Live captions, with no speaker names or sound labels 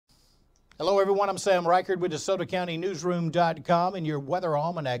Hello everyone, I'm Sam Reichard with DeSotoCountyNewsroom.com and your weather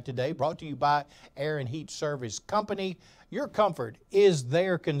almanac today brought to you by Air and Heat Service Company. Your comfort is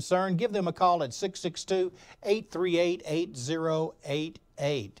their concern. Give them a call at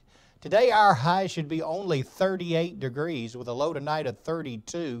 662-838-8088. Today our high should be only 38 degrees with a low tonight of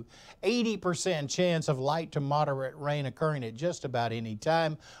 32. 80% chance of light to moderate rain occurring at just about any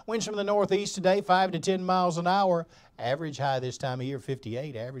time. Winds from the northeast today 5 to 10 miles an hour. Average high this time of year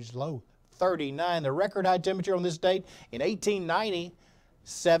 58, average low 39. The record high temperature on this date in 1890,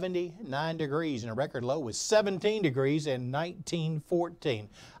 79 degrees, and a record low was 17 degrees in 1914.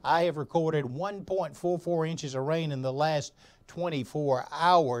 I have recorded 1.44 inches of rain in the last 24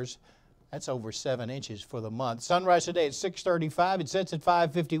 hours. That's over 7 inches for the month. Sunrise today at 6:35. It sets at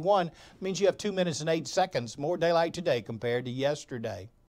 5:51. Means you have 2 minutes and 8 seconds more daylight today compared to yesterday.